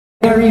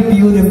Very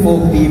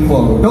beautiful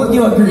people. Don't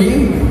you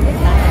agree?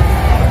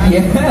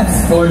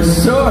 Yes, for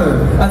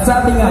sure. At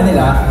sabi nga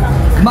nila,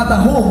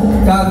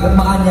 matahong kag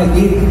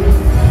maanyagit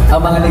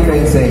ang mga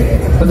Negrense.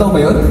 Totoo ba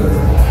yun?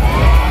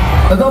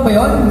 Totoo ba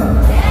yun?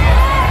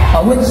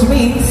 Which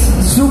means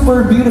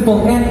super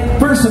beautiful. And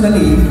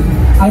personally,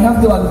 I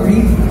have to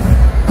agree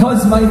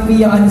because my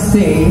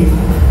fiancé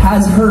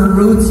has her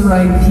roots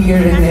right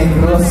here in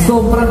Negros.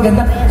 Sobrang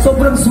ganda.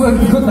 Sobrang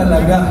swerte ko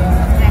talaga.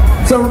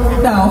 So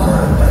now,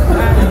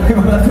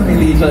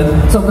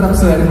 sobrang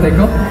swerte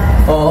ko.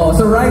 Oh,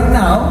 so right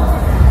now,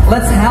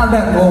 let's have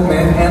that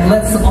moment and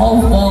let's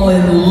all fall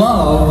in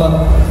love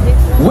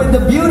with the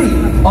beauty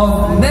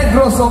of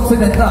Negros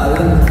Occidental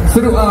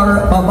through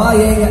our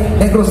babayeng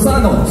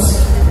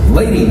Negrosanos.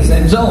 Ladies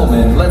and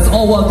gentlemen, let's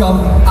all welcome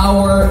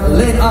our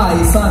Lin-ay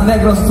sa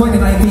Negros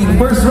 2019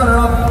 first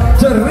runner-up,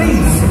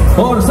 Therese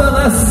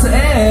Orzalas,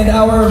 and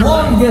our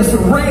longest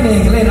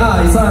reigning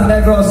Lin-ay sa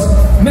Negros,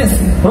 Miss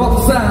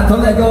Roxanne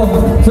Toledo,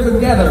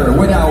 together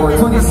with our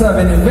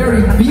 27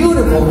 very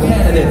beautiful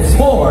candidates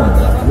for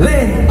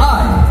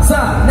Lin-ay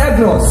sa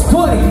Negros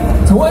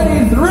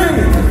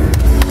 2023.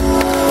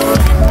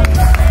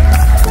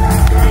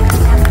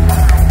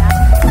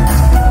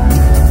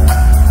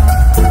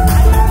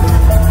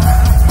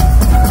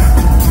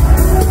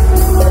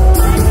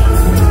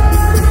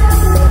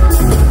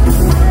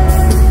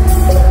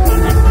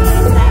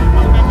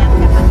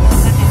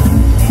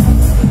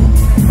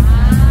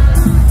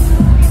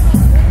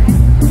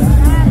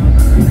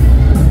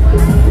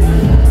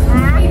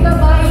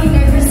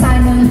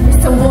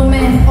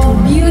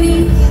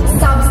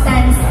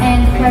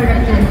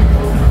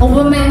 A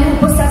woman who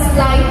possesses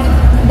light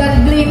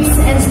that gleams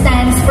and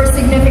stands for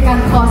significant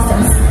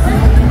causes.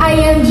 I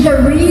am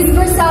Therese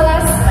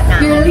Orzalas,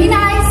 your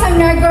Lin-ay sa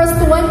Negros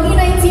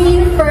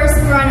 2019 first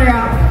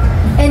runner-up.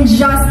 And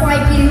just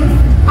like you,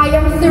 I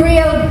am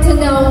thrilled to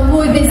know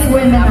who these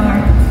women are.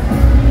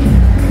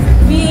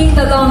 Being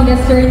the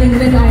longest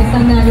reigning Lin-ay sa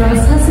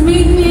Negros has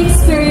made me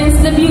experience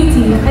the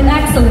beauty and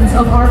excellence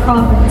of our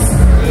province.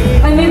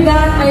 And with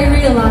that, I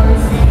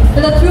realized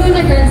that a true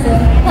Negrense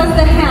has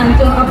the hand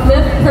to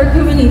uplift her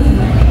community,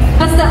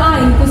 has the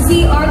eye to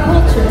see our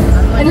culture,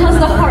 and has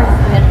the heart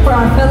for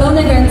our fellow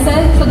Negrense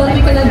so that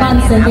we can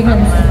advance the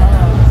Negrense.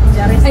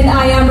 And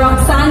I am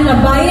Roxanne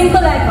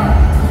Toledo,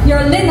 your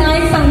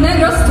Lin-ay sa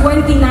Negros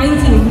 2019.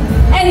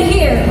 And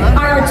here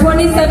are our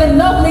 27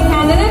 lovely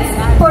candidates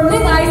for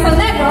Lin-ay sa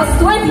Negros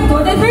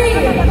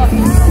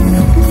 2023.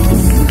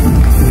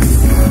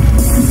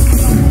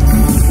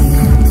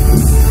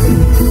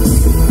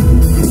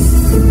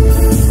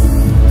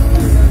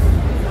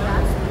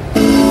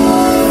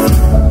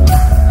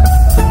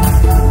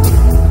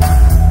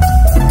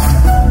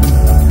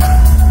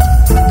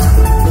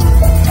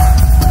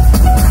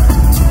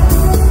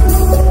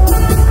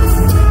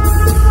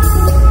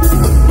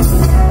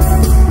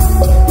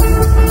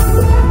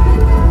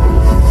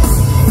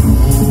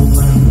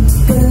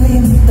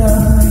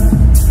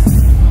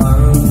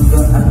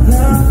 Ang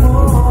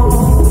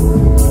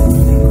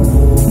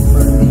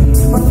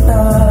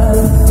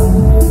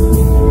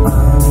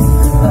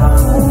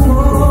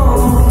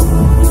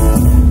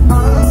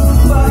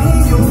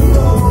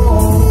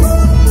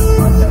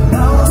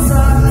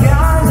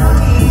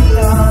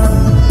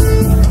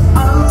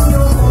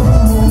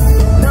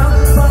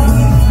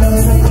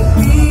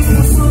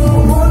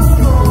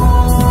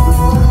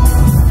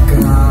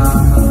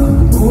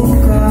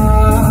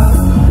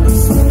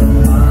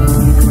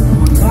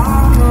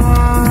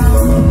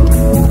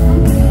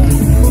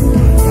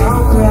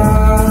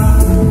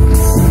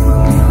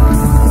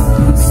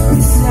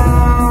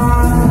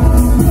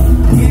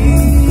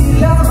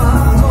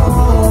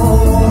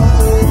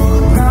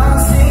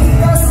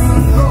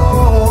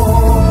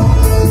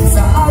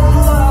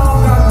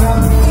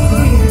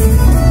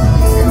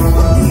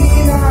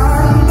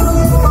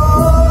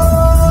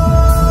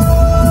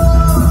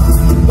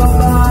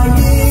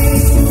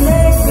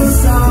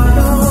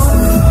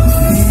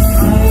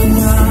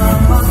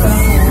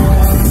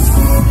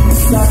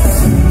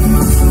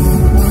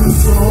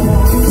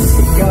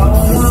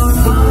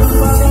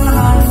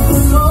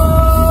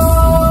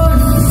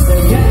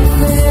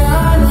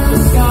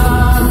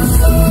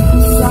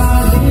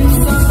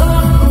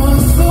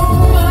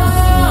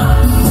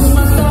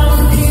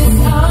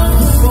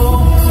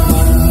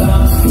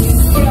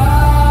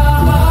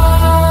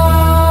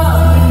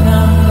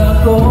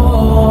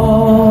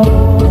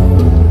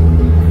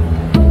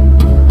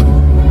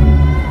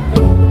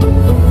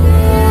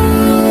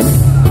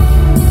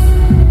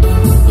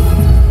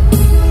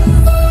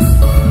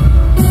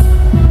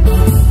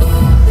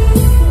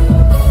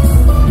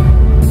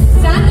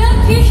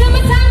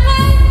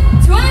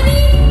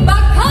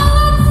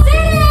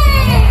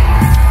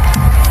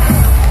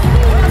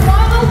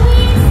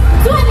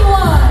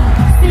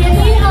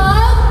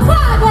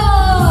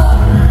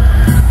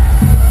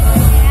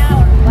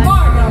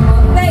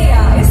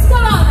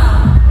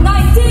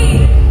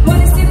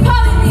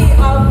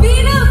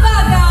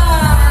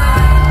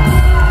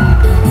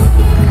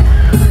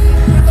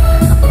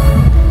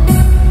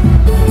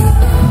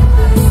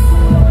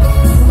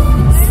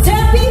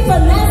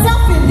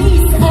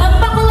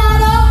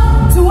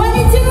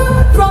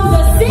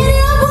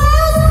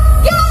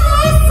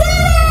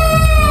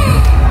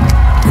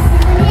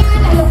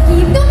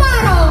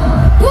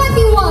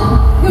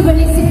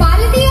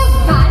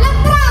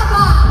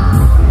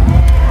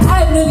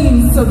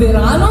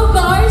Soberano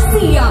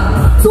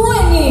Garcia,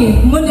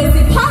 20,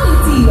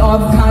 Municipality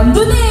of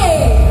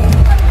Candones.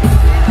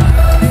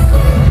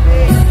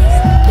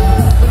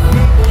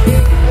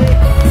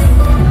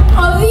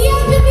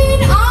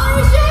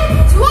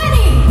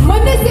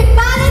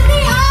 Municipality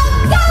of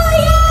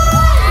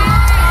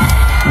Calayan!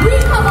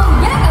 Rica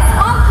Mongegas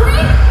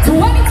Ocri,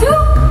 22,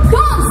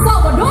 Don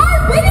Salvador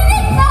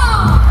Benedicto!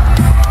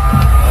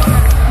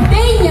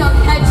 Daniel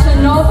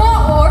Echanova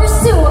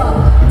Orsua,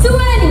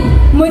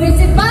 20,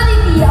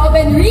 Municipality of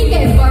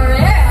Enrique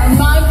Barrera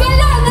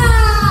Magdalena!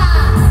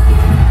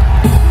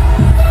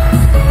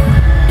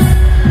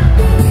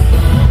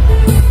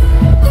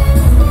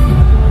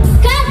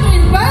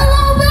 Catherine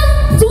Berloven,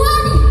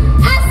 20,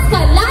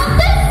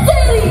 Escalante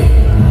City!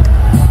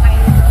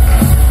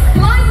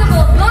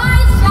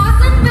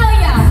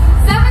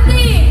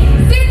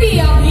 City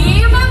of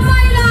Lima,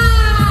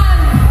 Thailand.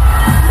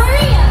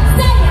 Maria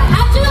Celia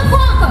Angela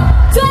Cuoco,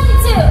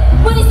 22,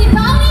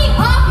 Municipality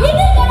of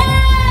Hiligaynon.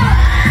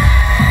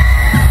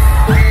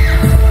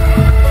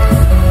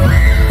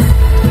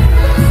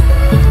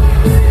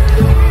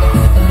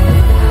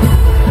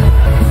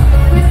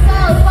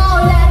 Crystal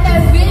Paulette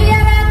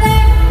Villarete,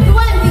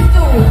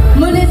 22,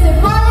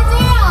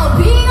 Municipality of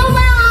Binumal.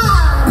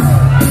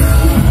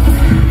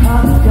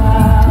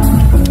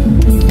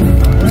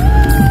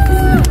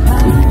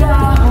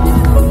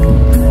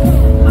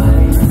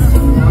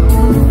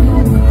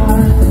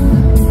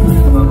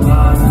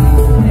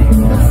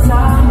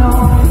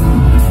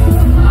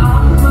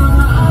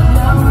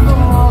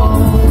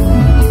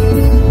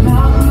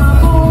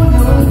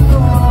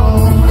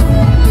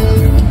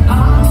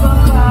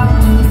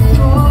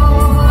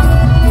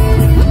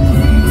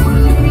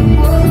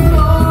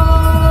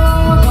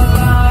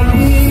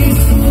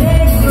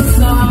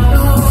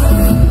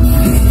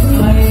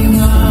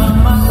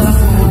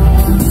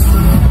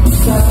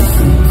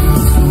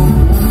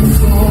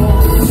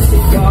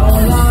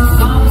 Victoria!